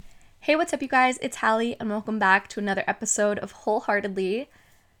Hey, what's up, you guys? It's Hallie, and welcome back to another episode of Wholeheartedly.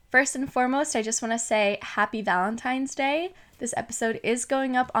 First and foremost, I just want to say happy Valentine's Day. This episode is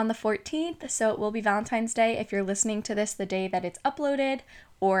going up on the 14th, so it will be Valentine's Day if you're listening to this the day that it's uploaded,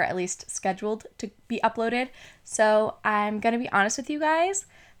 or at least scheduled to be uploaded. So I'm going to be honest with you guys.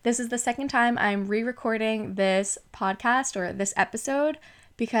 This is the second time I'm re-recording this podcast or this episode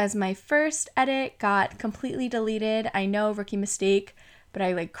because my first edit got completely deleted. I know, rookie mistake, but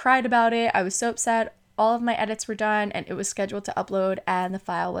I cried about it. I was so upset. All of my edits were done and it was scheduled to upload and the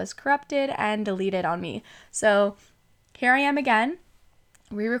file was corrupted and deleted on me. So here I am again,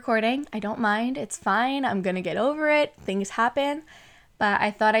 re-recording. I don't mind. It's fine. I'm going to get over it. Things happen. But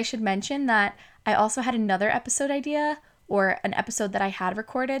I thought I should mention that I also had another episode idea, or an episode that I had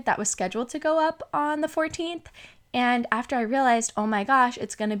recorded that was scheduled to go up on the 14th. And after I realized, oh my gosh,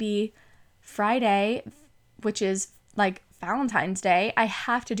 it's going to be Friday, which is Valentine's Day, I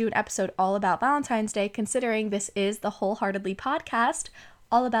have to do an episode all about Valentine's Day, considering this is the Wholeheartedly podcast,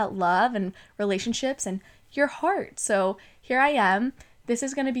 all about love and relationships and your heart. So here I am. This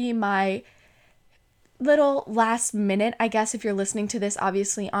is going to be my little last minute, I guess, if you're listening to this,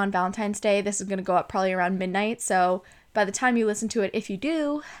 obviously, on Valentine's Day. This is going to go up probably around midnight. So by the time you listen to it, if you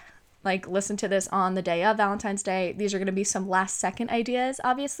do, listen to this on the day of Valentine's Day, these are going to be some last second ideas,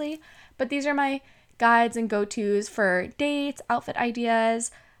 obviously. But these are my guides and go-tos for dates, outfit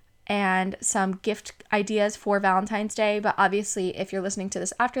ideas, and some gift ideas for Valentine's Day. But obviously, if you're listening to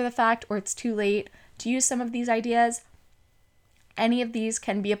this after the fact or it's too late to use some of these ideas, any of these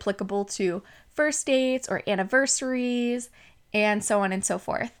can be applicable to first dates or anniversaries and so on and so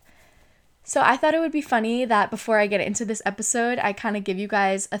forth. So I thought it would be funny that before I get into this episode, I kind of give you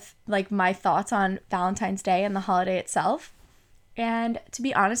guys my thoughts on Valentine's Day and the holiday itself. And to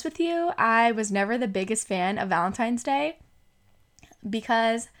be honest with you, I was never the biggest fan of Valentine's Day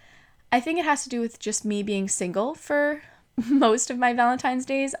because I think it has to do with just me being single for most of my Valentine's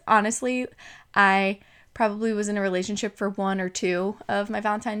days. Honestly, I probably was in a relationship for one or two of my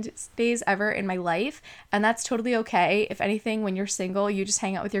Valentine's days ever in my life, and that's totally okay. If anything, when you're single, you just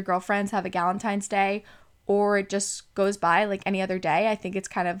hang out with your girlfriends, have a Valentine's Day, or it just goes by like any other day. I think it's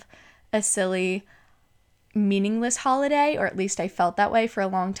kind of a silly, meaningless holiday, or at least I felt that way for a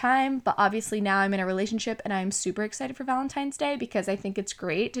long time. But obviously now I'm in a relationship and I'm super excited for Valentine's Day because I think it's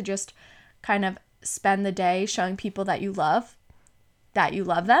great to just kind of spend the day showing people that you love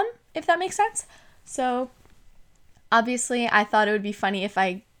them, if that makes sense. So obviously I thought it would be funny if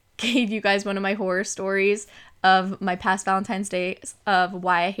I gave you guys one of my horror stories of my past Valentine's days of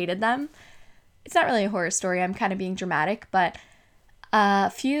why I hated them. It's not really a horror story, I'm kind of being dramatic, but quite a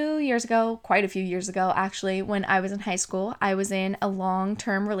few years ago, actually, when I was in high school, I was in a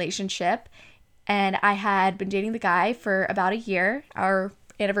long-term relationship and I had been dating the guy for about a year. Our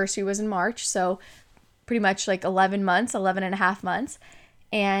anniversary was in March, so pretty much 11 and a half months.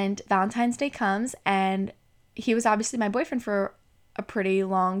 And Valentine's Day comes and he was obviously my boyfriend for a pretty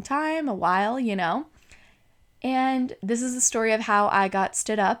long time, a while, And this is the story of how I got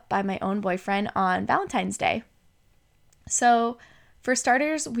stood up by my own boyfriend on Valentine's Day. So for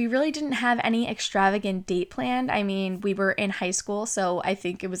starters, we really didn't have any extravagant date planned. I mean, we were in high school, so I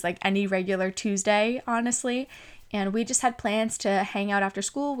think it was any regular Tuesday, honestly. And we just had plans to hang out after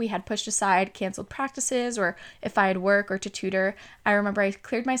school. We had pushed aside canceled practices or if I had work or to tutor. I remember I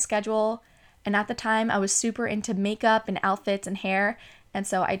cleared my schedule, and at the time I was super into makeup and outfits and hair. And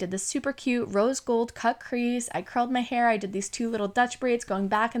so I did this super cute rose gold cut crease. I curled my hair. I did these two little Dutch braids going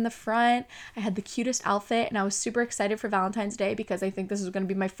back in the front. I had the cutest outfit and I was super excited for Valentine's Day because I think this was going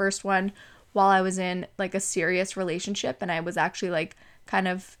to be my first one while I was in a serious relationship. And I was actually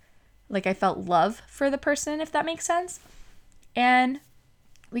I felt love for the person, if that makes sense. And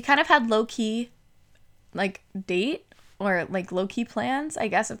we kind of had low-key date or low-key plans, I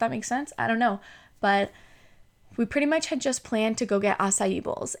guess, if that makes sense. I don't know. But we pretty much had just planned to go get acai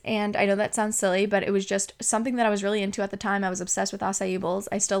bowls. And I know that sounds silly, but it was just something that I was really into at the time. I was obsessed with acai bowls.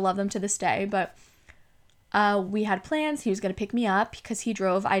 I still love them to this day. But we had plans. He was going to pick me up because he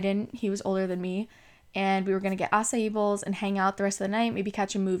drove. I didn't. He was older than me. And we were going to get acai bowls and hang out the rest of the night, maybe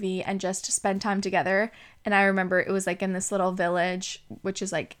catch a movie and just spend time together. And I remember it was in this little village, which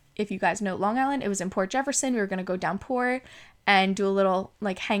is if you guys know Long Island, it was in Port Jefferson. We were going to go down Port and do a little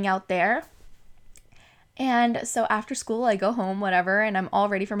hang out there. And so after school, I go home, whatever, and I'm all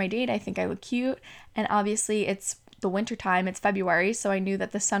ready for my date. I think I look cute. And obviously it's the winter time, it's February, so I knew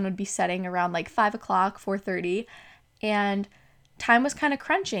that the sun would be setting around 5 o'clock, 4:30. And time was kind of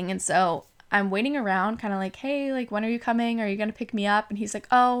crunching. And so I'm waiting around kind of hey, when are you coming? Are you going to pick me up? And he's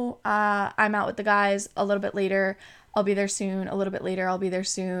I'm out with the guys a little bit later. I'll be there soon. A little bit later, I'll be there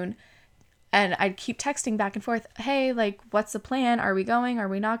soon. And I'd keep texting back and forth, hey, like, what's the plan? Are we going? Are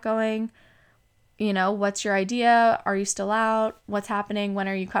we not going? You know, what's your idea? Are you still out? What's happening? When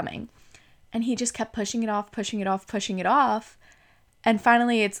are you coming? And he just kept pushing it off, pushing it off, pushing it off. And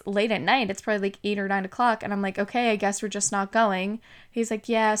finally, it's late at night. It's probably like 8 or 9 o'clock. And I'm like, okay, I guess we're just not going. He's like,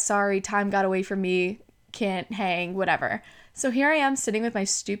 yeah, sorry, time got away from me. Can't hang, whatever. So here I am sitting with my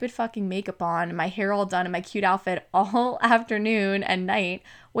stupid fucking makeup on and my hair all done and my cute outfit all afternoon and night,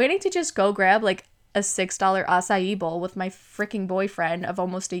 waiting to just go grab like a $6 acai bowl with my freaking boyfriend of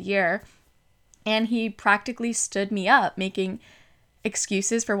almost a year. And he practically stood me up, making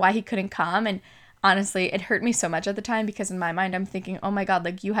excuses for why he couldn't come. And honestly, it hurt me so much at the time because in my mind, I'm thinking, oh my God,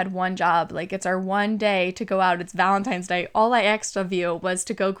 like you had one job. Like it's our one day to go out. It's Valentine's Day. All I asked of you was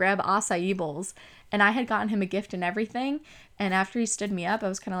to go grab acai bowls. And I had gotten him a gift and everything. And after he stood me up, I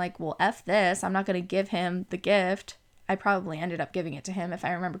was kind of like, well, F this. I'm not going to give him the gift. I probably ended up giving it to him if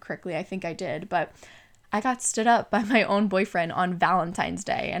I remember correctly. I think I did. But I got stood up by my own boyfriend on Valentine's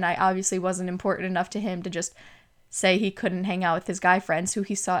Day, and I obviously wasn't important enough to him to just say he couldn't hang out with his guy friends who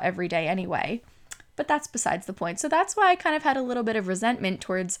he saw every day anyway. But that's besides the point. So that's why I kind of had a little bit of resentment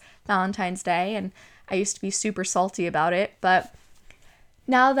towards Valentine's Day, and I used to be super salty about it. But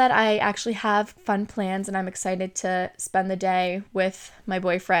now that I actually have fun plans and I'm excited to spend the day with my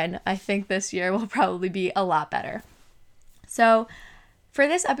boyfriend, I think this year will probably be a lot better. So for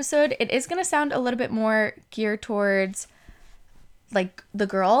this episode, it is going to sound a little bit more geared towards like the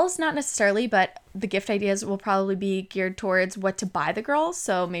girls, not necessarily, but the gift ideas will probably be geared towards what to buy the girls.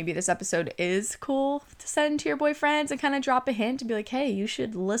 So maybe this episode is cool to send to your boyfriends and kind of drop a hint and be like, hey, you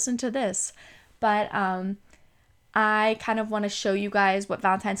should listen to this. But I kind of want to show you guys what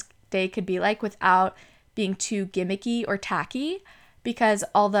Valentine's Day could be like without being too gimmicky or tacky, because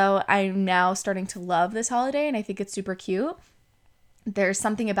although I'm now starting to love this holiday and I think it's super cute, there's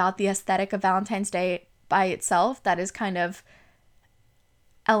something about the aesthetic of Valentine's Day by itself that is kind of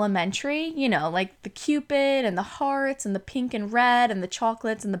elementary, you know, like the Cupid and the hearts and the pink and red and the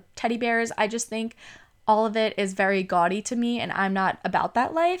chocolates and the teddy bears. I just think all of it is very gaudy to me and I'm not about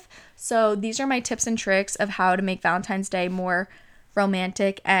that life. So these are my tips and tricks of how to make Valentine's Day more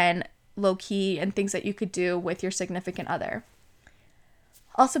romantic and low-key and things that you could do with your significant other.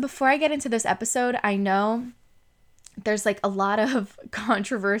 Also, before I get into this episode, I know there's like a lot of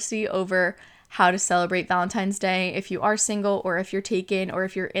controversy over how to celebrate Valentine's Day if you are single or if you're taken or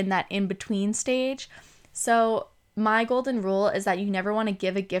if you're in that in-between stage. So my golden rule is that you never want to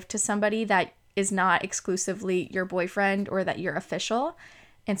give a gift to somebody that is not exclusively your boyfriend or that you're official.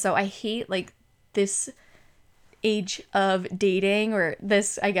 And so I hate like this age of dating or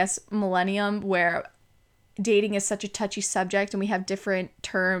this, I guess, millennium where dating is such a touchy subject and we have different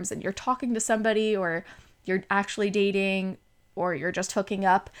terms and you're talking to somebody or you're actually dating or you're just hooking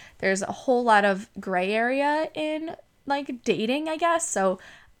up. There's a whole lot of gray area in like dating, I guess. So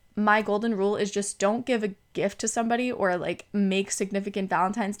my golden rule is just don't give a gift to somebody or like make significant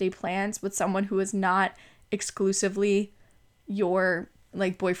Valentine's Day plans with someone who is not exclusively your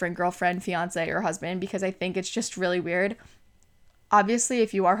like boyfriend, girlfriend, fiance, or husband, because I think it's just really weird. Obviously,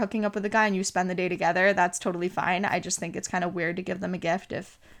 if you are hooking up with a guy and you spend the day together, that's totally fine. I just think it's kind of weird to give them a gift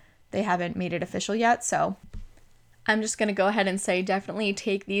if they haven't made it official yet. So I'm just going to go ahead and say definitely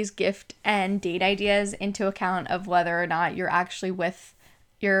take these gift and date ideas into account of whether or not you're actually with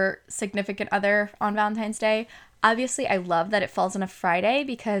your significant other on Valentine's Day. Obviously, I love that it falls on a Friday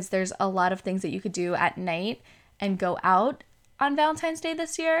because there's a lot of things that you could do at night and go out on Valentine's Day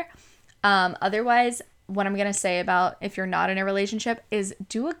this year. Otherwise, what I'm going to say about if you're not in a relationship is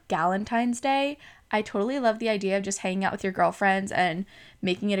do a Galentine's Day. I totally love the idea of just hanging out with your girlfriends and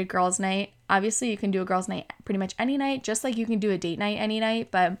making it a girls' night. Obviously, you can do a girls' night pretty much any night, just like you can do a date night any night,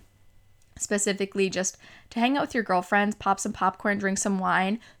 but specifically just to hang out with your girlfriends, pop some popcorn, drink some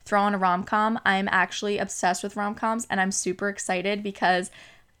wine, throw on a rom-com. I'm actually obsessed with rom-coms, and I'm super excited because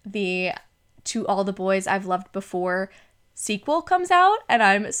the To All the Boys I've Loved Before sequel comes out, and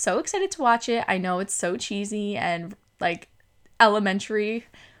I'm so excited to watch it. I know it's so cheesy and like elementary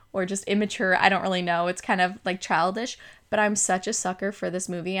or just immature. I don't really know. It's kind of like childish, but I'm such a sucker for this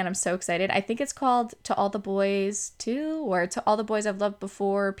movie and I'm so excited. I think it's called To All the Boys 2 or To All the Boys I've Loved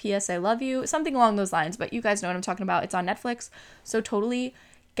Before, P.S. I Love You, something along those lines, but you guys know what I'm talking about. It's on Netflix. So totally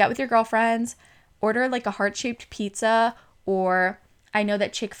get with your girlfriends, order like a heart-shaped pizza, or I know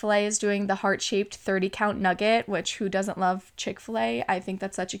that Chick-fil-A is doing the heart-shaped 30-count nugget, which who doesn't love Chick-fil-A? I think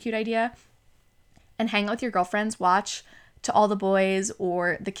that's such a cute idea. And hang out with your girlfriends, watch To All the Boys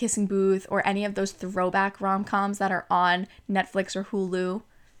or The Kissing Booth or any of those throwback rom-coms that are on Netflix or Hulu.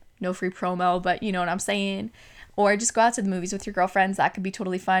 No free promo, but you know what I'm saying. Or just go out to the movies with your girlfriends. That could be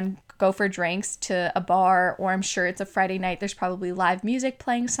totally fun. Go for drinks to a bar, or I'm sure it's a Friday night. There's probably live music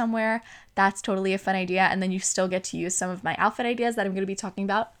playing somewhere. That's totally a fun idea. And then you still get to use some of my outfit ideas that I'm going to be talking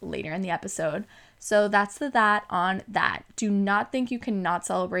about later in the episode. So that's that on that. Do not think you cannot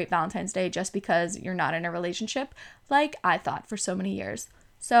celebrate Valentine's Day just because you're not in a relationship, like I thought for so many years.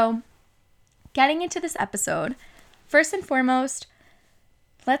 So getting into this episode, first and foremost,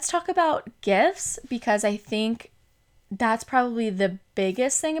 let's talk about gifts, because I think that's probably the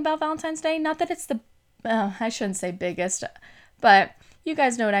biggest thing about Valentine's Day. Not that it's I shouldn't say biggest, but you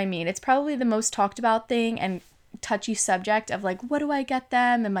guys know what I mean. It's probably the most talked about thing and touchy subject of like, what do I get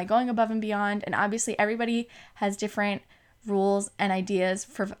them? Am I going above and beyond? And obviously everybody has different rules and ideas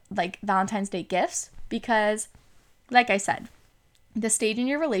for like Valentine's Day gifts, because like I said, the stage in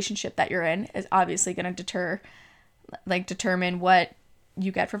your relationship that you're in is obviously going to determine what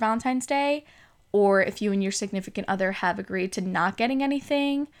you get for Valentine's Day, or if you and your significant other have agreed to not getting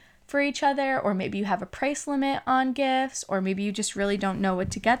anything for each other, or maybe you have a price limit on gifts, or maybe you just really don't know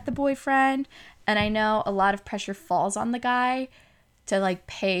what to get the boyfriend. And I know a lot of pressure falls on the guy to like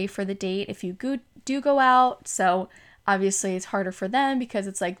pay for the date if you do go out. So obviously it's harder for them because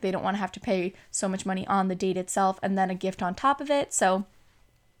it's like they don't want to have to pay so much money on the date itself and then a gift on top of it. So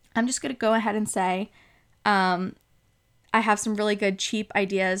I'm just going to go ahead and say I have some really good cheap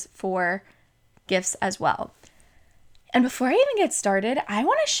ideas for gifts as well. And before I even get started, I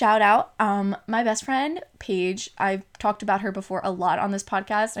want to shout out my best friend, Paige. I've talked about her before a lot on this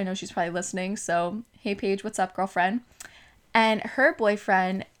podcast. I know she's probably listening. So, hey, Paige, what's up, girlfriend? And her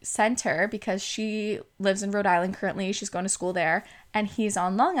boyfriend sent her, because she lives in Rhode Island currently. She's going to school there. And he's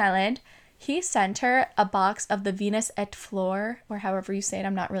on Long Island. He sent her a box of the Venus et Fleur, or however you say it.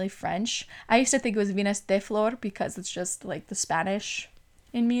 I'm not really French. I used to think it was Venus de Flor because it's just like the Spanish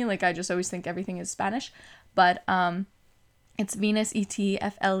in me. Like I just always think everything is Spanish. But it's Venus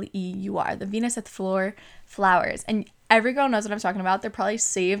Etfleur, the Venus et Fleur flowers. And every girl knows what I'm talking about. They're probably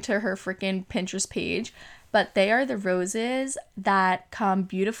saved to her freaking Pinterest page. But they are the roses that come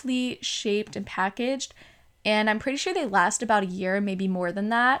beautifully shaped and packaged. And I'm pretty sure they last about a year, maybe more than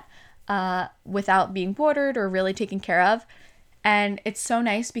that, without being watered or really taken care of. And it's so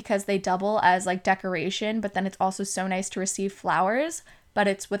nice because they double as like decoration, but then it's also so nice to receive flowers, but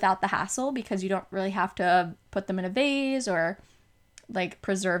it's without the hassle because you don't really have to put them in a vase or like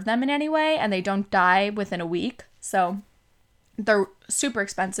preserve them in any way, and they don't die within a week. So they're super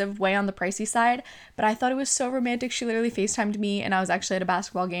expensive, way on the pricey side, but I thought it was so romantic. She literally FaceTimed me, and I was actually at a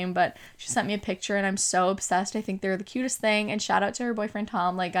basketball game, but she sent me a picture, and I'm so obsessed. I think they're the cutest thing, and shout out to her boyfriend,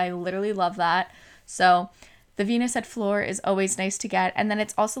 Tom. Like, I literally love that. So the Venus et Fleur is always nice to get, and then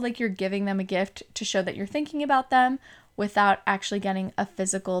it's also like you're giving them a gift to show that you're thinking about them without actually getting a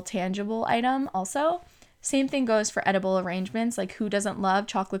physical, tangible item also. Same thing goes for edible arrangements. Like, who doesn't love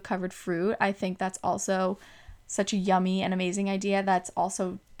chocolate-covered fruit? I think that's also such a yummy and amazing idea. That's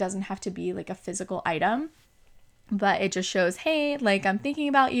also doesn't have to be like a physical item, but it just shows, hey, like I'm thinking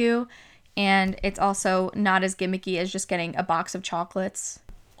about you. And it's also not as gimmicky as just getting a box of chocolates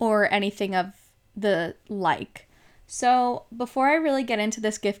or anything of the like. So before I really get into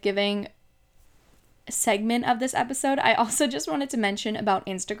this gift giving segment of this episode, I also just wanted to mention about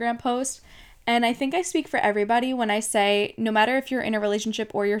Instagram posts. And I think I speak for everybody when I say, no matter if you're in a relationship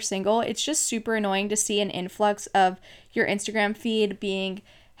or you're single, it's just super annoying to see an influx of your Instagram feed being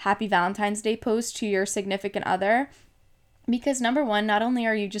Happy Valentine's Day posts to your significant other. Because number one, not only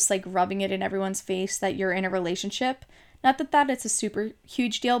are you just like rubbing it in everyone's face that you're in a relationship, not that it's a super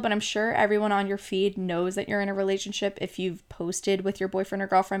huge deal, but I'm sure everyone on your feed knows that you're in a relationship if you've posted with your boyfriend or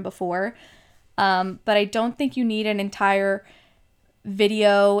girlfriend before. But I don't think you need an entire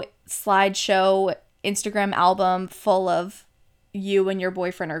video, slideshow, Instagram album full of you and your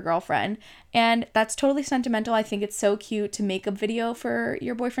boyfriend or girlfriend. And that's totally sentimental. I think it's so cute to make a video for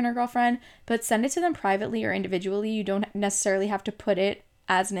your boyfriend or girlfriend, but send it to them privately or individually. You don't necessarily have to put it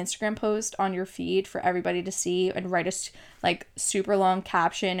as an Instagram post on your feed for everybody to see and write a like super long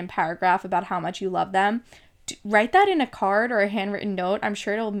caption and paragraph about how much you love them. Write that in a card or a handwritten note. I'm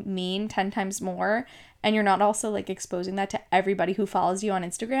sure it'll mean 10 times more. And you're not also like exposing that to everybody who follows you on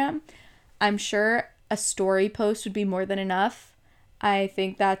Instagram. I'm sure a story post would be more than enough. I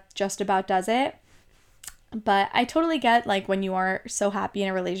think that just about does it. But I totally get like when you are so happy in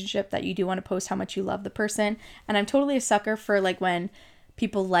a relationship that you do want to post how much you love the person. And I'm totally a sucker for like when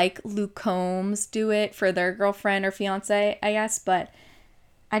people like Luke Combs do it for their girlfriend or fiance, I guess. But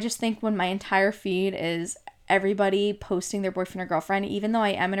I just think when my entire feed is everybody posting their boyfriend or girlfriend, even though I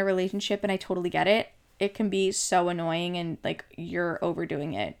am in a relationship and I totally get it, it can be so annoying and like you're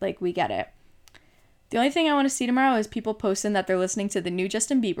overdoing it. Like, we get it. The only thing I want to see tomorrow is people posting that they're listening to the new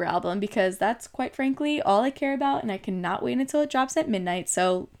Justin Bieber album, because that's quite frankly all I care about, and I cannot wait until it drops at midnight.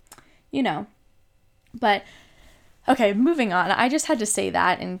 So, you know. But, okay, moving on. I just had to say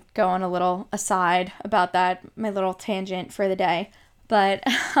that and go on a little aside about that, my little tangent for the day. But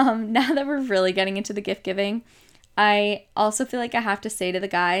now that we're really getting into the gift giving, I also feel like I have to say to the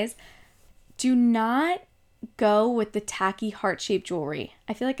guys, do not go with the tacky heart-shaped jewelry.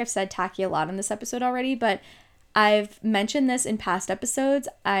 I feel like I've said tacky a lot in this episode already, but I've mentioned this in past episodes,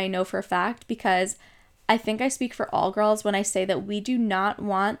 I know for a fact, because I think I speak for all girls when I say that we do not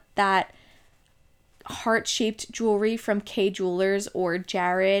want that heart-shaped jewelry from Kay Jewelers or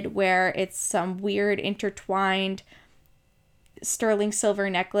Jared, where it's some weird intertwined sterling silver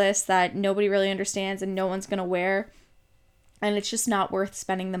necklace that nobody really understands and no one's gonna wear. And it's just not worth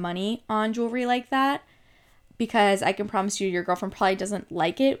spending the money on jewelry like that, because I can promise you your girlfriend probably doesn't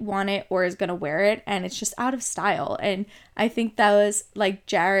like it, want it, or is going to wear it, and it's just out of style. And I think those like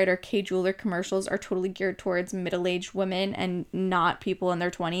Jared or Kay Jeweler commercials are totally geared towards middle-aged women and not people in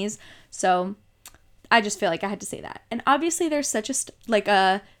their 20s. So I just feel like I had to say that. And obviously there's such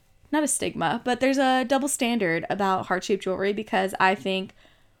a not a stigma, but there's a double standard about heart-shaped jewelry, because I think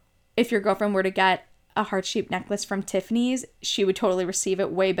if your girlfriend were to get a heart-shaped necklace from Tiffany's, she would totally receive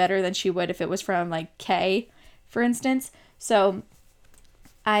it way better than she would if it was from like Kay, for instance. So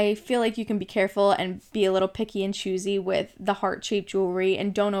I feel like you can be careful and be a little picky and choosy with the heart-shaped jewelry,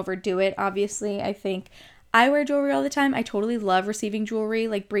 and don't overdo it. Obviously, I think I wear jewelry all the time. I totally love receiving jewelry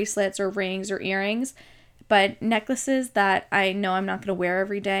like bracelets or rings or earrings, but necklaces that I know I'm not going to wear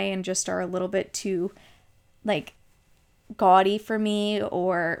every day and just are a little bit too like gaudy for me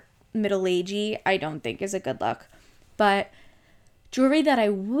or middle-agey, I don't think is a good look. But jewelry that I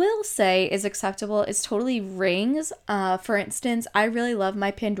will say is acceptable is totally rings. For instance, I really love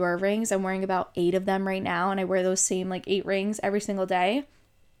my Pandora rings. I'm wearing about 8 of them right now, and I wear those same like 8 rings every single day.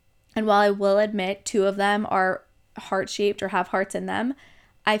 And while I will admit 2 of them are heart-shaped or have hearts in them,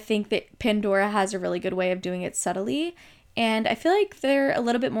 I think that Pandora has a really good way of doing it subtly. And I feel like they're a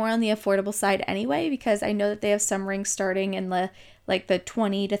little bit more on the affordable side anyway, because I know that they have some rings starting in the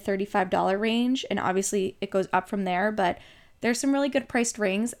 $20 to $35 range, and obviously it goes up from there, but there's some really good priced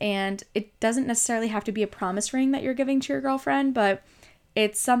rings, and it doesn't necessarily have to be a promise ring that you're giving to your girlfriend, but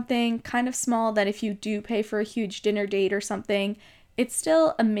it's something kind of small that if you do pay for a huge dinner date or something, it's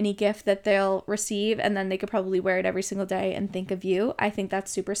still a mini gift that they'll receive, and then they could probably wear it every single day and think of you. I think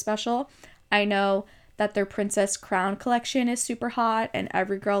that's super special. I know that their Princess Crown collection is super hot, and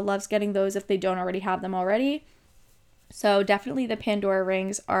every girl loves getting those if they don't already have them already. So definitely the Pandora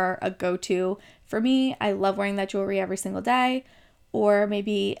rings are a go-to for me. I love wearing that jewelry every single day. Or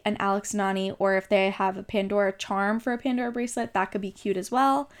maybe an Alex Nani, or if they have a Pandora charm for a Pandora bracelet, that could be cute as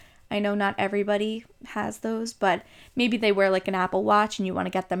well. I know not everybody has those, but maybe they wear like an Apple Watch and you want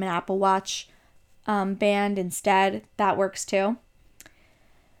to get them an Apple Watch band instead. That works too.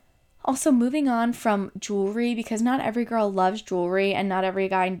 Also, moving on from jewelry, because not every girl loves jewelry and not every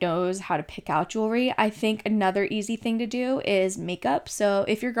guy knows how to pick out jewelry, I think another easy thing to do is makeup. So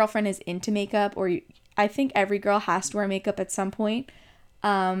if your girlfriend is into makeup, I think every girl has to wear makeup at some point.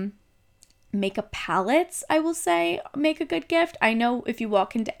 Makeup palettes, I will say, make a good gift. I know if you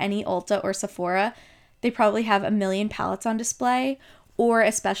walk into any Ulta or Sephora, they probably have a million palettes on display, or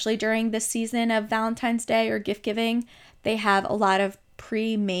especially during this season of Valentine's Day or gift giving, they have a lot of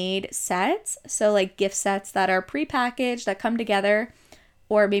pre-made sets, so like gift sets that are pre-packaged that come together,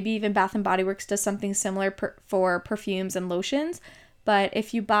 or maybe even Bath and Body Works does something similar for perfumes and lotions. But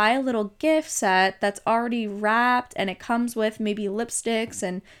if you buy a little gift set that's already wrapped and it comes with maybe lipsticks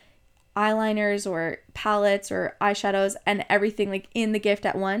and eyeliners or palettes or eyeshadows and everything like in the gift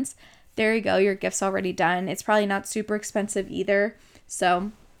at once, there you go, your gift's already done. It's probably not super expensive either,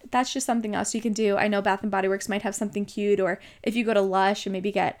 so that's just something else you can do. I know Bath & Body Works might have something cute, or if you go to Lush and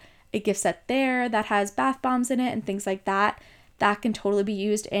maybe get a gift set there that has bath bombs in it and things like that, that can totally be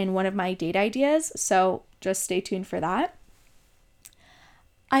used in one of my date ideas, so just stay tuned for that.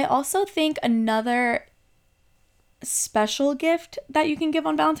 I also think another special gift that you can give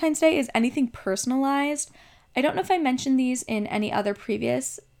on Valentine's Day is anything personalized. I don't know if I mentioned these in any other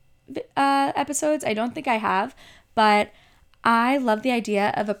previous episodes. I don't think I have, but I love the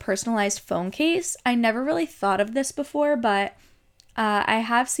idea of a personalized phone case. I never really thought of this before, but I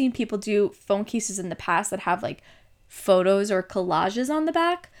have seen people do phone cases in the past that have like photos or collages on the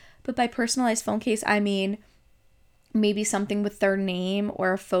back. But by personalized phone case, I mean maybe something with their name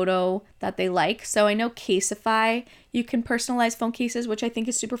or a photo that they like. So I know Caseify, you can personalize phone cases, which I think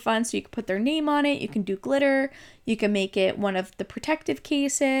is super fun. So you can put their name on it, you can do glitter, you can make it one of the protective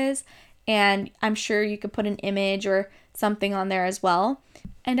cases. and I'm sure you could put an image or something on there as well.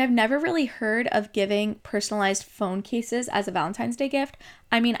 And I've never really heard of giving personalized phone cases as a Valentine's Day gift.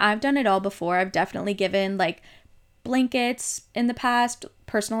 I mean, I've done it all before. I've definitely given like blankets in the past,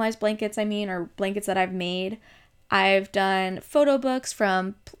 personalized blankets, or blankets that I've made. I've done photo books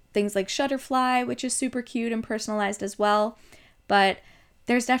from things like Shutterfly, which is super cute and personalized as well. But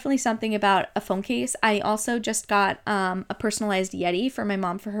there's definitely something about a phone case. I also just got a personalized Yeti for my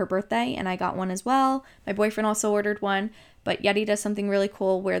mom for her birthday, and I got one as well. My boyfriend also ordered one, but Yeti does something really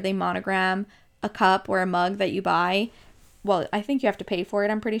cool where they monogram a cup or a mug that you buy. Well, I think you have to pay for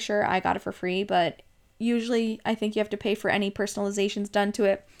it. I'm pretty sure I got it for free, but usually I think you have to pay for any personalizations done to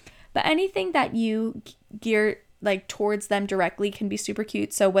it. But anything that you gear like towards them directly can be super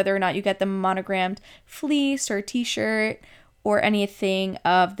cute. So whether or not you get them monogrammed fleece or t-shirt or anything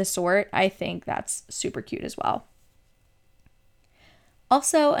of the sort, I think that's super cute as well.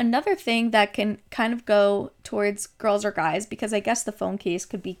 Also, another thing that can kind of go towards girls or guys, because I guess the phone case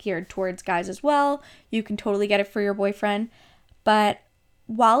could be geared towards guys as well. You can totally get it for your boyfriend. But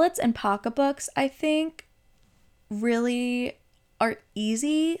wallets and pocketbooks, I think, really are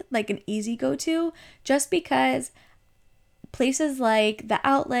easy, like an easy go-to, just because places like the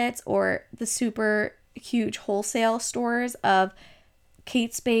outlets or the super huge wholesale stores of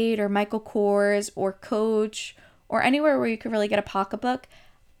Kate Spade or Michael Kors or Coach or anywhere where you can really get a pocketbook,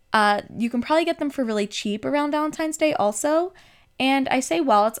 you can probably get them for really cheap around Valentine's Day also. And I say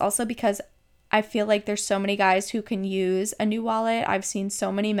wallets also because I feel like there's so many guys who can use a new wallet. I've seen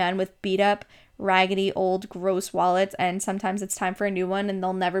so many men with beat up, raggedy, old, gross wallets, and sometimes it's time for a new one and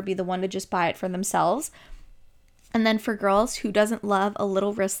they'll never be the one to just buy it for themselves. And then for girls, who doesn't love a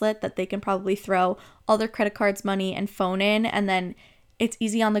little wristlet that they can probably throw all their credit cards, money, and phone in, and then it's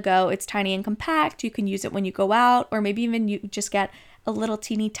easy on the go, it's tiny and compact, you can use it when you go out, or maybe even you just get a little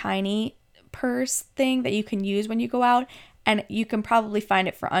teeny tiny purse thing that you can use when you go out, and you can probably find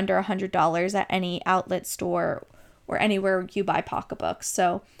it for under $100 at any outlet store or anywhere you buy pocketbooks.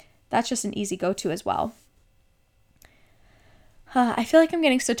 So that's just an easy go-to as well. I feel like I'm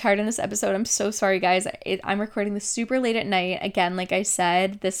getting so tired in this episode. I'm so sorry, guys. I'm recording this super late at night. Again, like I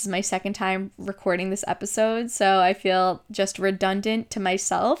said, this is my second time recording this episode, so I feel just redundant to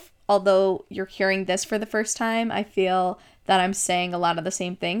myself. Although you're hearing this for the first time, I feel that I'm saying a lot of the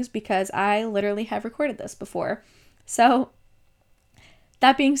same things because I literally have recorded this before. So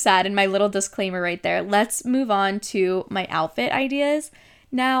that being said, and my little disclaimer right there, let's move on to my outfit ideas.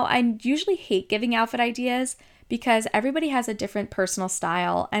 Now, I usually hate giving outfit ideas because everybody has a different personal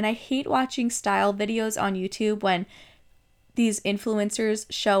style, and I hate watching style videos on YouTube when these influencers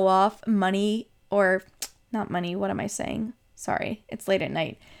show off money, or not money, what am I saying? Sorry, it's late at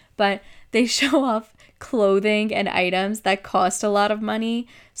night. But they show off clothing and items that cost a lot of money.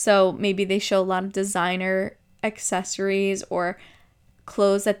 So maybe they show a lot of designer accessories or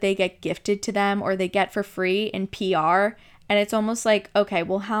clothes that they get gifted to them or they get for free in PR. And it's almost like, okay,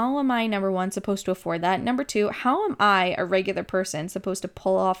 well, how am I, number one, supposed to afford that? Number two, how am I, a regular person, supposed to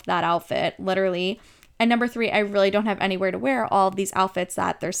pull off that outfit, literally? And number three, I really don't have anywhere to wear all of these outfits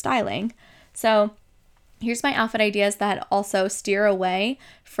that they're styling. So here's my outfit ideas that also steer away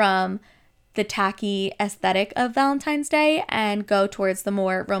from the tacky aesthetic of Valentine's Day and go towards the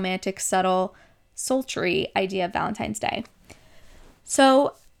more romantic, subtle, sultry idea of Valentine's Day.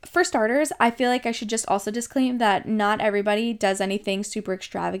 So for starters, I feel like I should just also disclaim that not everybody does anything super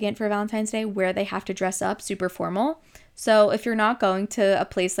extravagant for Valentine's Day where they have to dress up super formal. So if you're not going to a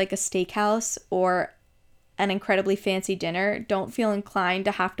place like a steakhouse or an incredibly fancy dinner, don't feel inclined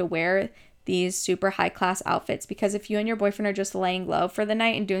to have to wear these super high class outfits, because if you and your boyfriend are just laying low for the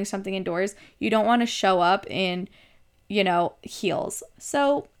night and doing something indoors, you don't want to show up in, heels.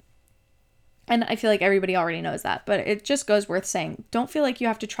 So, and I feel like everybody already knows that, but it just goes worth saying. Don't feel like you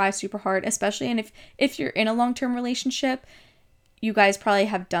have to try super hard, especially, and if you're in a long-term relationship, you guys probably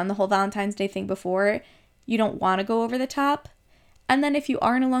have done the whole Valentine's Day thing before. You don't want to go over the top. And then if you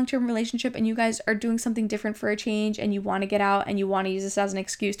are in a long-term relationship and you guys are doing something different for a change and you want to get out and you want to use this as an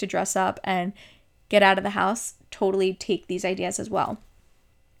excuse to dress up and get out of the house, totally take these ideas as well.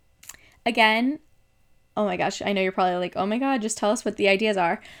 Again, oh my gosh, I know you're probably like, oh my God, just tell us what the ideas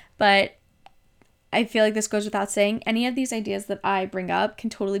are. But I feel like this goes without saying, any of these ideas that I bring up can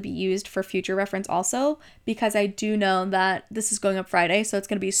totally be used for future reference also, because I do know that this is going up Friday, so it's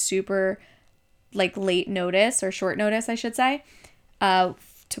going to be super late notice, or short notice, I should say,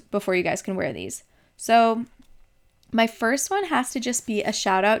 before you guys can wear these. So my first one has to just be a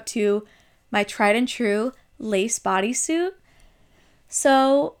shout out to my tried and true lace bodysuit.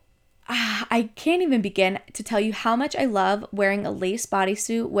 So I can't even begin to tell you how much I love wearing a lace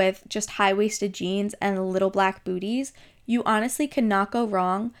bodysuit with just high-waisted jeans and little black booties. You honestly cannot go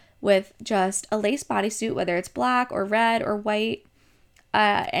wrong with just a lace bodysuit, whether it's black or red or white,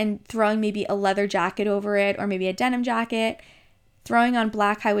 and throwing maybe a leather jacket over it or maybe a denim jacket, throwing on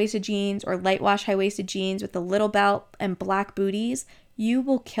black high-waisted jeans or light wash high-waisted jeans with a little belt and black booties. You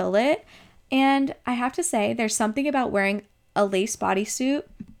will kill it. And I have to say, there's something about wearing a lace bodysuit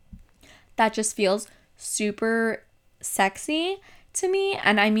that just feels super sexy to me.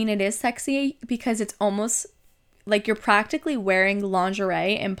 And I mean, it is sexy because it's almost like you're practically wearing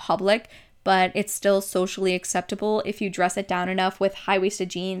lingerie in public, but it's still socially acceptable if you dress it down enough with high-waisted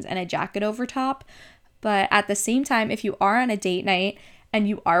jeans and a jacket over top. But at the same time, if you are on a date night and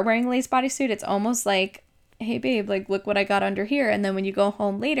you are wearing a lace bodysuit, it's almost like, hey babe, like look what I got under here. And then when you go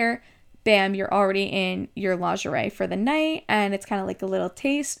home later, bam, you're already in your lingerie for the night, and it's kind of like a little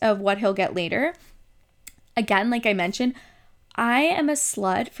taste of what he'll get later. Again, like I mentioned, I am a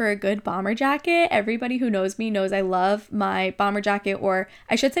slut for a good bomber jacket. Everybody who knows me knows I love my bomber jacket, or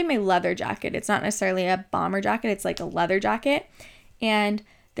I should say my leather jacket. It's not necessarily a bomber jacket, it's like a leather jacket. And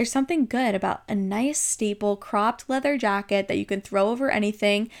there's something good about a nice staple cropped leather jacket that you can throw over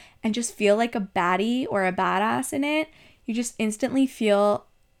anything and just feel like a baddie or a badass in it. You just instantly feel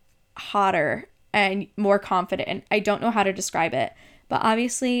hotter and more confident. I don't know how to describe it, but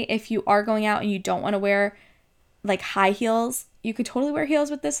obviously if you are going out and you don't want to wear like high heels, you could totally wear heels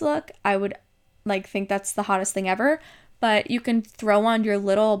with this look. I would like think that's the hottest thing ever, but you can throw on your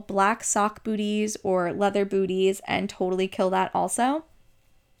little black sock booties or leather booties and totally kill that also.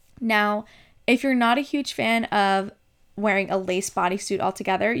 Now, if you're not a huge fan of wearing a lace bodysuit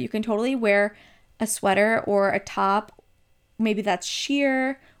altogether, you can totally wear a sweater or a top, maybe that's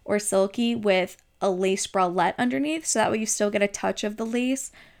sheer or silky, with a lace bralette underneath, so that way you still get a touch of the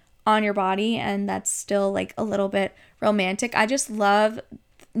lace on your body and that's still like a little bit romantic. I just love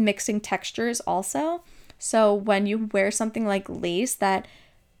mixing textures also. So when you wear something like lace that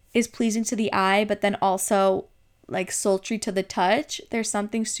is pleasing to the eye but then also like sultry to the touch, there's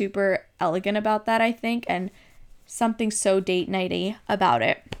something super elegant about that, I think, and something so date nighty about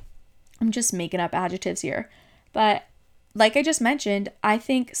it. I'm just making up adjectives here. But like I just mentioned, I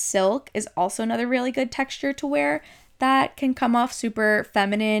think silk is also another really good texture to wear that can come off super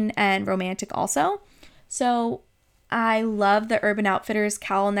feminine and romantic also. So I love the Urban Outfitters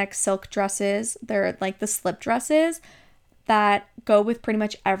cowl neck silk dresses. They're like the slip dresses that go with pretty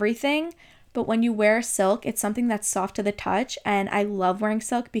much everything. But when you wear silk, it's something that's soft to the touch. And I love wearing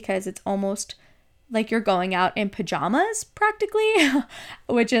silk because it's almost like you're going out in pajamas practically,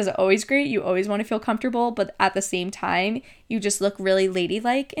 which is always great. You always want to feel comfortable, but at the same time, you just look really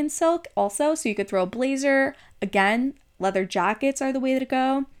ladylike in silk also. So you could throw a blazer. Again, leather jackets are the way to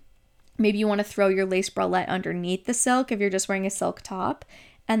go. Maybe you want to throw your lace bralette underneath the silk if you're just wearing a silk top,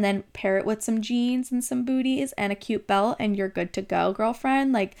 and then pair it with some jeans and some booties and a cute belt, and you're good to go,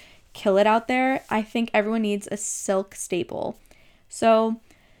 girlfriend. Like, kill it out there. I think everyone needs a silk staple. So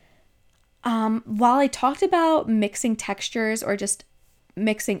while I talked about mixing textures or just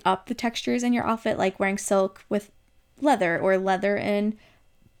mixing up the textures in your outfit, like wearing silk with leather or leather and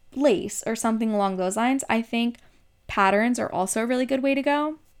lace or something along those lines, I think patterns are also a really good way to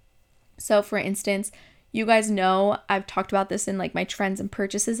go. So for instance, you guys know I've talked about this in like my trends and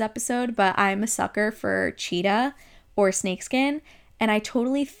purchases episode, but I'm a sucker for cheetah or snakeskin, and I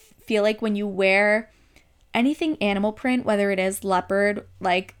totally feel like when you wear anything animal print, whether it is leopard,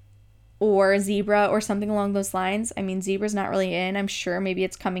 like, or zebra or something along those lines. I mean, zebra's not really in. I'm sure maybe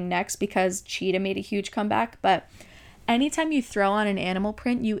it's coming next because cheetah made a huge comeback. But anytime you throw on an animal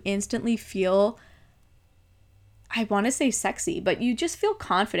print, you instantly feel, I want to say sexy, but you just feel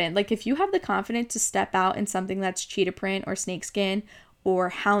confident. Like if you have the confidence to step out in something that's cheetah print or snakeskin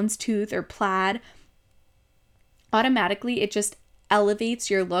or houndstooth or plaid, automatically it just elevates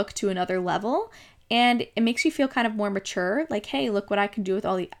your look to another level. And it makes you feel kind of more mature. Like, hey, look what I can do with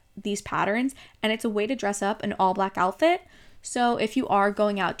all these patterns. And it's a way to dress up an all black outfit. So if you are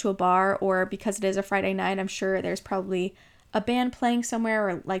going out to a bar, or because it is a Friday night, I'm sure there's probably a band playing somewhere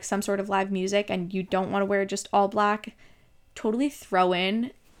or like some sort of live music and you don't want to wear just all black, totally throw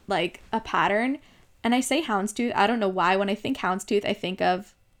in like a pattern. And I say houndstooth, I don't know why. When I think houndstooth, I think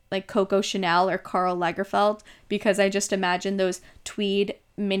of like Coco Chanel or Karl Lagerfeld, because I just imagine those tweed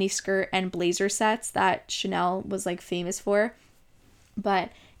mini skirt and blazer sets that Chanel was like famous for. But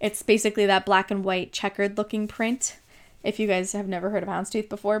it's basically that black and white checkered looking print, if you guys have never heard of houndstooth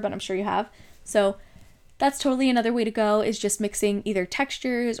before, but I'm sure you have. So that's totally another way to go, is just mixing either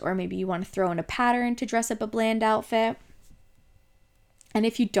textures or maybe you want to throw in a pattern to dress up a bland outfit. And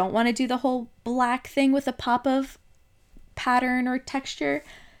if you don't want to do the whole black thing with a pop of pattern or texture,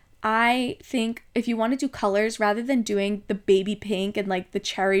 I think if you want to do colors rather than doing the baby pink and like the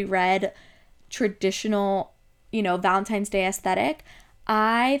cherry red traditional, Valentine's Day aesthetic,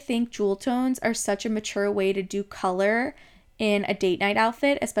 I think jewel tones are such a mature way to do color in a date night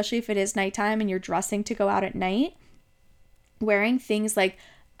outfit, especially if it is nighttime and you're dressing to go out at night. Wearing things like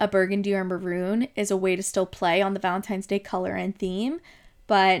a burgundy or maroon is a way to still play on the Valentine's Day color and theme,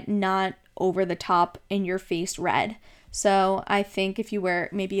 but not over the top in your face red. So I think if you wear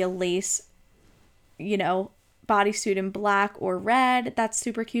maybe a lace, bodysuit in black or red, that's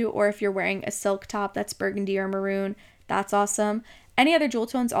super cute. Or if you're wearing a silk top that's burgundy or maroon, that's awesome. Any other jewel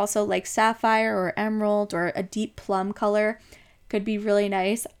tones also, like sapphire or emerald or a deep plum color, could be really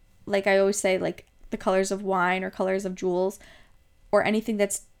nice. Like I always say, like the colors of wine or colors of jewels or anything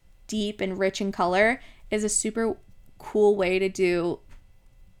that's deep and rich in color is a super cool way to do,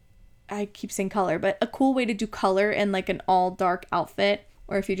 I keep saying color, but a cool way to do color in like an all dark outfit,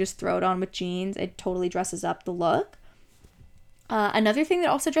 or if you just throw it on with jeans, it totally dresses up the look. Another thing that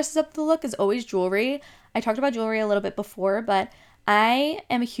also dresses up the look is always jewelry. I talked about jewelry a little bit before, but I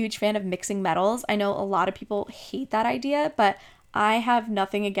am a huge fan of mixing metals. I know a lot of people hate that idea, but I have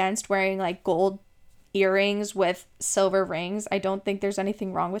nothing against wearing like gold earrings with silver rings. I don't think there's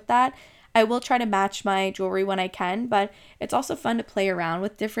anything wrong with that. I will try to match my jewelry when I can, but it's also fun to play around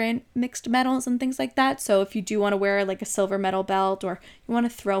with different mixed metals and things like that. So if you do want to wear like a silver metal belt or you want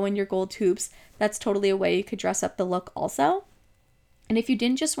to throw in your gold hoops, that's totally a way you could dress up the look also. And if you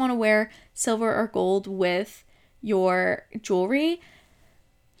didn't just want to wear silver or gold with your jewelry,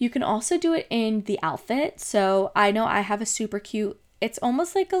 you can also do it in the outfit. So I know I have a super cute, it's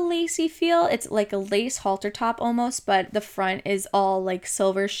almost like a lacy feel. It's like a lace halter top almost, but the front is all like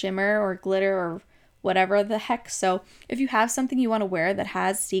silver shimmer or glitter or whatever the heck. So if you have something you want to wear that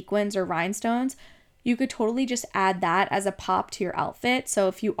has sequins or rhinestones, you could totally just add that as a pop to your outfit. So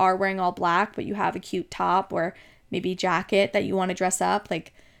if you are wearing all black, but you have a cute top or maybe jacket that you want to dress up,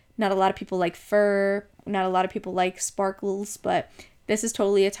 like not a lot of people like fur, not a lot of people like sparkles, but this is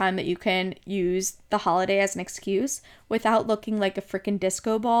totally a time that you can use the holiday as an excuse without looking like a freaking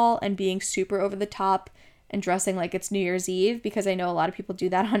disco ball and being super over the top and dressing like it's New Year's Eve, because I know a lot of people do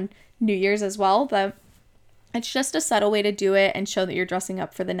that on New Year's as well, but it's just a subtle way to do it and show that you're dressing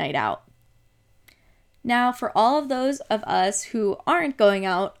up for the night out. Now, for all of those of us who aren't going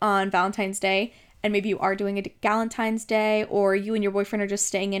out on Valentine's Day, and maybe you are doing a Galentine's Day, or you and your boyfriend are just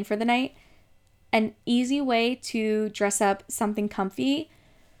staying in for the night, an easy way to dress up something comfy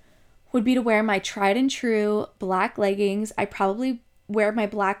would be to wear my tried and true black leggings. I probably wear my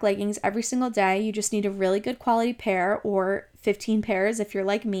black leggings every single day. You just need a really good quality pair or 15 pairs if you're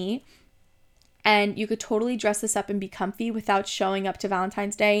like me. And you could totally dress this up and be comfy without showing up to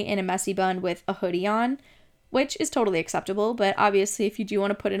Valentine's Day in a messy bun with a hoodie on, which is totally acceptable. But obviously, if you do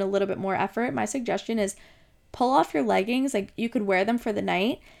want to put in a little bit more effort, my suggestion is pull off your leggings. Like, you could wear them for the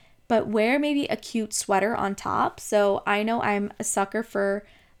night, but wear maybe a cute sweater on top. So I know I'm a sucker for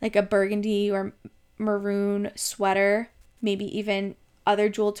like a burgundy or maroon sweater, maybe even other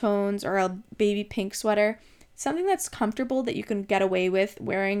jewel tones or a baby pink sweater. Something that's comfortable that you can get away with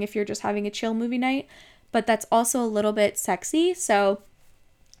wearing if you're just having a chill movie night, but that's also a little bit sexy. So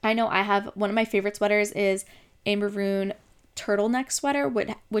I know I have one of my favorite sweaters is a maroon turtleneck sweater,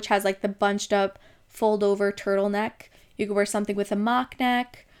 which has like the bunched up fold over turtleneck. You could wear something with a mock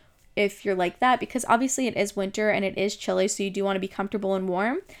neck if you're like that, because obviously it is winter and it is chilly, so you do want to be comfortable and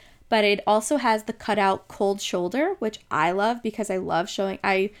warm. But it also has the cutout cold shoulder, which I love because I love showing,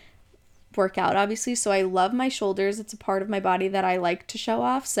 I work out obviously, so I love my shoulders. It's a part of my body that I like to show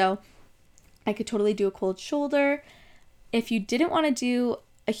off, so I could totally do a cold shoulder. If you didn't want to do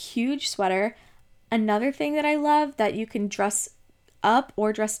a huge sweater, another thing that I love that you can dress up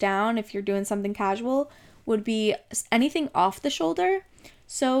or dress down if you're doing something casual would be anything off the shoulder.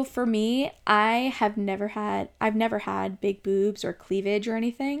 So for me, I've never had big boobs or cleavage or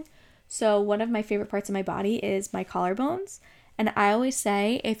anything. So one of my favorite parts of my body is my collarbones. And I always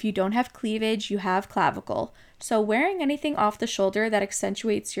say, if you don't have cleavage, you have clavicle. So wearing anything off the shoulder that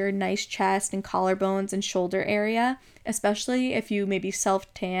accentuates your nice chest and collarbones and shoulder area, especially if you maybe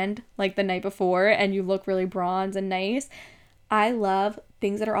self-tanned like the night before and you look really bronze and nice. I love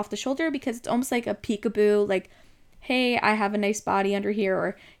things that are off the shoulder because it's almost like a peekaboo, like, hey, I have a nice body under here,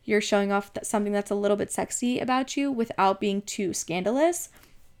 or you're showing off something that's a little bit sexy about you without being too scandalous.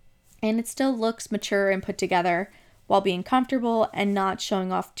 And it still looks mature and put together while being comfortable and not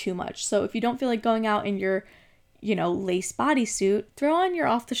showing off too much. So if you don't feel like going out in your, lace bodysuit, throw on your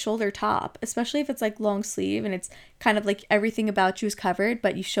off the shoulder top, especially if it's like long sleeve and it's kind of like everything about you is covered,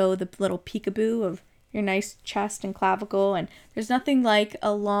 but you show the little peekaboo of your nice chest and clavicle. And there's nothing like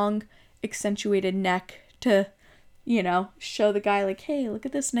a long accentuated neck to, show the guy like, hey, look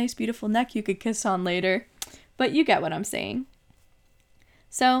at this nice beautiful neck you could kiss on later. But you get what I'm saying.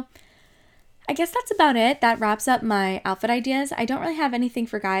 So I guess that's about it. That wraps up my outfit ideas. I don't really have anything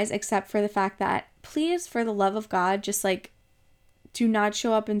for guys except for the fact that please, for the love of God, just like do not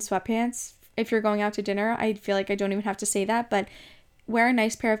show up in sweatpants if you're going out to dinner. I feel like I don't even have to say that, but wear a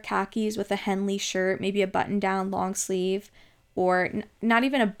nice pair of khakis with a Henley shirt, maybe a button down long sleeve, or not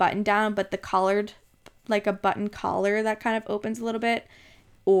even a button down, but the collared, like a button collar that kind of opens a little bit,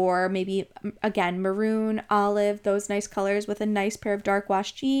 or maybe again, maroon, olive, those nice colors with a nice pair of dark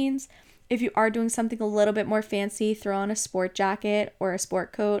wash jeans. If you are doing something a little bit more fancy, throw on a sport jacket or a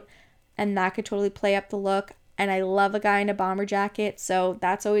sport coat, and that could totally play up the look. And I love a guy in a bomber jacket, so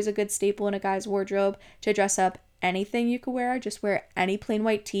that's always a good staple in a guy's wardrobe to dress up anything you could wear. Just wear any plain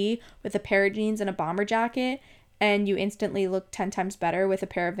white tee with a pair of jeans and a bomber jacket, and you instantly look 10 times better with a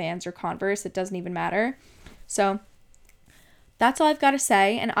pair of Vans or Converse. It doesn't even matter. So that's all I've got to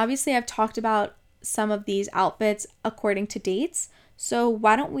say. And obviously I've talked about some of these outfits according to dates. So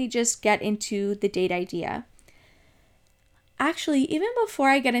why don't we just get into the date idea? Actually, even before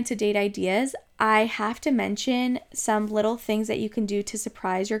I get into date ideas, I have to mention some little things that you can do to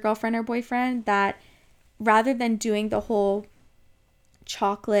surprise your girlfriend or boyfriend, that rather than doing the whole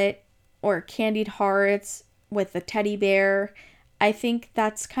chocolate or candied hearts with a teddy bear, I think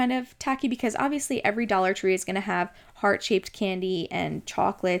that's kind of tacky, because obviously every Dollar Tree is going to have heart-shaped candy and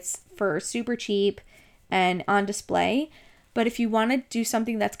chocolates for super cheap and on display. But if you want to do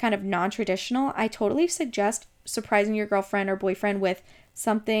something that's kind of non-traditional, I totally suggest surprising your girlfriend or boyfriend with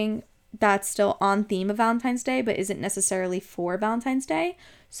something that's still on theme of Valentine's Day, but isn't necessarily for Valentine's Day.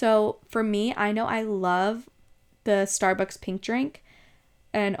 So for me, I know I love the Starbucks pink drink.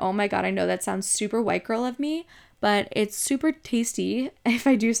 And oh my God, I know that sounds super white girl of me, but it's super tasty, if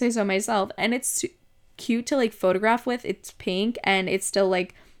I do say so myself. And it's cute to like photograph with. It's pink and it's still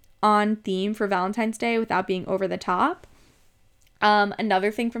like on theme for Valentine's Day without being over the top.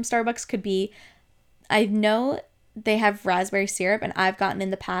 Another thing from Starbucks could be, I know they have raspberry syrup, and I've gotten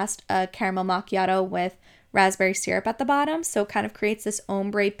in the past a caramel macchiato with raspberry syrup at the bottom, so it kind of creates this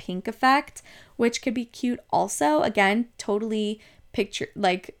ombre pink effect, which could be cute also. Again, totally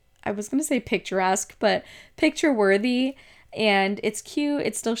I was gonna say picturesque, but picture worthy, and it's cute.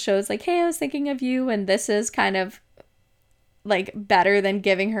 It still shows like, hey, I was thinking of you, and this is kind of like better than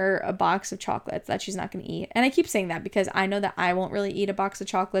giving her a box of chocolates that she's not going to eat. And I keep saying that because I know that I won't really eat a box of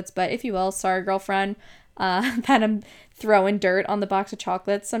chocolates, but if you will, sorry girlfriend, that I'm throwing dirt on the box of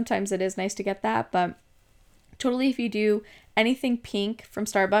chocolates. Sometimes it is nice to get that, but totally, if you do anything pink from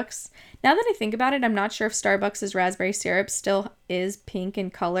Starbucks. Now that I think about it, I'm not sure if Starbucks' raspberry syrup still is pink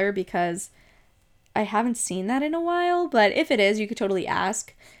in color, because I haven't seen that in a while, but if it is, you could totally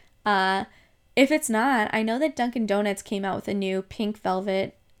ask. If it's not, I know that Dunkin' Donuts came out with a new pink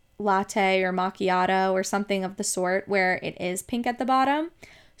velvet latte or macchiato or something of the sort where it is pink at the bottom.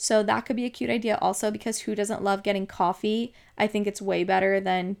 So that could be a cute idea also, because who doesn't love getting coffee? I think it's way better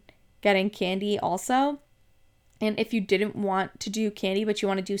than getting candy also. And if you didn't want to do candy but you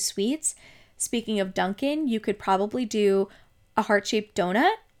want to do sweets, speaking of Dunkin', you could probably do a heart-shaped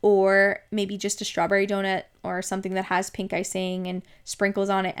donut, or maybe just a strawberry donut or something that has pink icing and sprinkles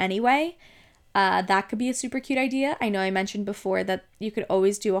on it anyway. That could be a super cute idea. I know I mentioned before that you could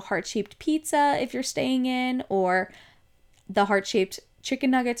always do a heart-shaped pizza if you're staying in, or the heart-shaped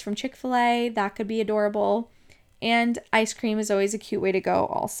chicken nuggets from Chick-fil-A. That could be adorable. And ice cream is always a cute way to go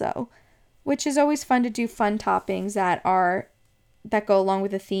also, which is always fun to do fun toppings that go along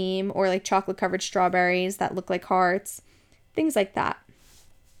with a theme, or like chocolate-covered strawberries that look like hearts, things like that.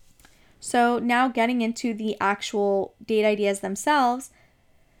 So now getting into the actual date ideas themselves,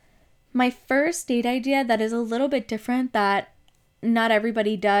 my first date idea that is a little bit different, that not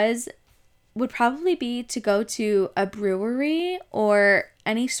everybody does, would probably be to go to a brewery or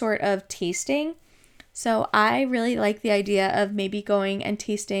any sort of tasting. So I really like the idea of maybe going and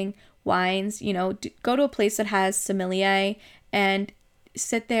tasting wines, go to a place that has sommelier and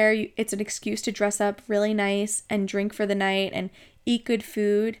sit there. It's an excuse to dress up really nice and drink for the night and eat good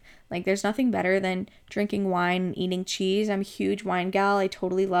food. Like, there's nothing better than drinking wine and eating cheese. I'm a huge wine gal. I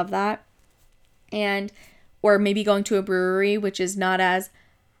totally love that. Or maybe going to a brewery, which is not as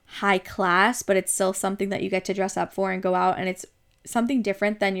high class, but it's still something that you get to dress up for and go out, and it's something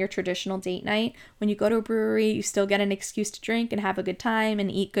different than your traditional date night. When you go to a brewery, you still get an excuse to drink and have a good time and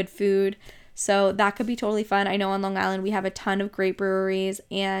eat good food. So that could be totally fun. I know on Long Island we have a ton of great breweries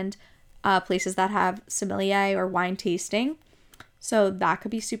and places that have sommelier or wine tasting. So that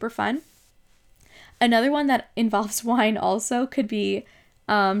could be super fun. Another one that involves wine also could be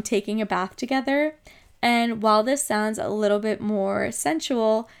taking a bath together. And while this sounds a little bit more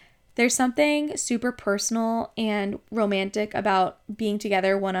sensual, there's something super personal and romantic about being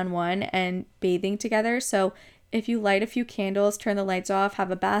together one-on-one and bathing together. So if you light a few candles, turn the lights off,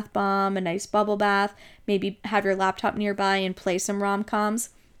 have a bath bomb, a nice bubble bath, maybe have your laptop nearby and play some rom-coms,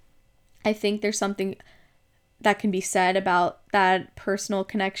 I think there's something that can be said about that personal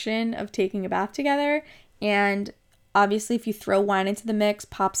connection of taking a bath together. And obviously, if you throw wine into the mix,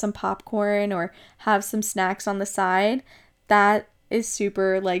 pop some popcorn or have some snacks on the side, that is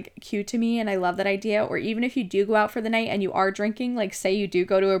super like cute to me, and I love that idea. Or even if you do go out for the night and you are drinking, like say you do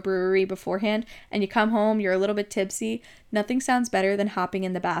go to a brewery beforehand and you come home, you're a little bit tipsy, nothing sounds better than hopping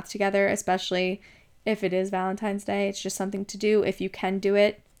in the bath together, especially if it is Valentine's Day. It's just something to do if you can do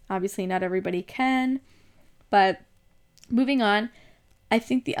it. Obviously, not everybody can. But moving on, I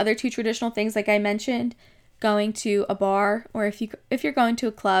think the other two traditional things, like I mentioned, going to a bar, or if you're going to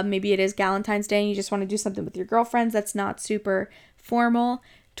a club, maybe it is Valentine's Day and you just want to do something with your girlfriends that's not super formal,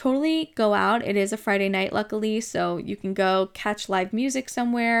 totally go out. It is a Friday night, luckily, so you can go catch live music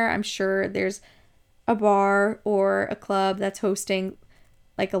somewhere. I'm sure there's a bar or a club that's hosting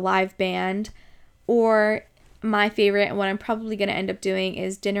like a live band. Or my favorite, and what I'm probably going to end up doing,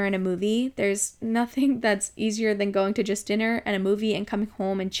 is dinner and a movie. There's nothing that's easier than going to just dinner and a movie and coming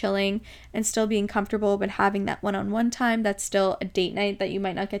home and chilling and still being comfortable, but having that one-on-one time that's still a date night that you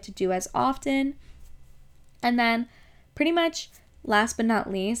might not get to do as often. And then pretty much last but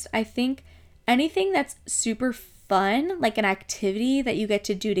not least, I think anything that's super fun, like an activity that you get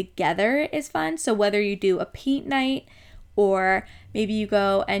to do together, is fun. So whether you do a paint night, or maybe you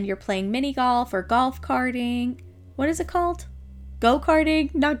go and you're playing mini golf or golf karting. What is it called?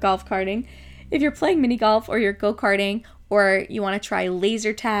 Go-karting? Not golf karting. If you're playing mini golf or you're go-karting, or you want to try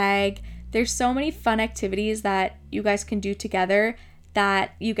laser tag, there's so many fun activities that you guys can do together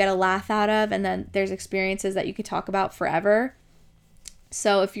that you get a laugh out of, and then there's experiences that you can talk about forever.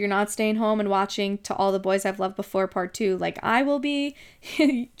 So if you're not staying home and watching To All the Boys I've Loved Before Part 2 like I will be,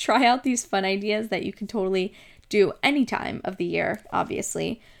 try out these fun ideas that you can totally do any time of the year,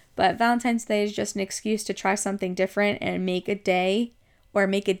 obviously. But Valentine's Day is just an excuse to try something different and make a day or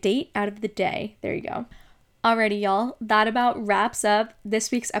make a date out of the day. There you go. Alrighty, y'all. That about wraps up this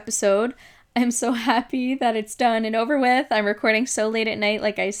week's episode. I'm so happy that it's done and over with. I'm recording so late at night,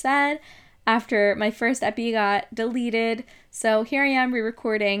 like I said, after my first epi got deleted. So here I am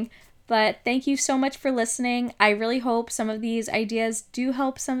re-recording. But thank you so much for listening. I really hope some of these ideas do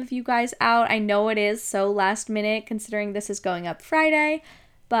help some of you guys out. I know it is so last minute considering this is going up Friday.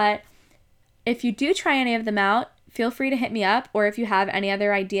 But if you do try any of them out, feel free to hit me up. Or if you have any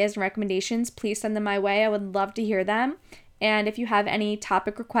other ideas and recommendations, please send them my way. I would love to hear them. And if you have any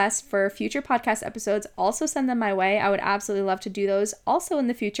topic requests for future podcast episodes, also send them my way. I would absolutely love to do those also in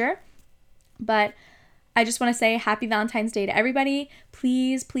the future. But I just want to say happy Valentine's Day to everybody.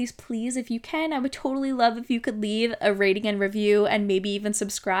 Please, please, please, if you can, I would totally love if you could leave a rating and review and maybe even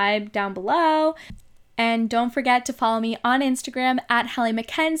subscribe down below. And don't forget to follow me on Instagram at Hallie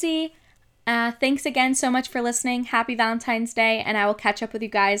Mackenzie. Thanks again so much for listening. Happy Valentine's Day, and I will catch up with you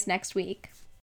guys next week.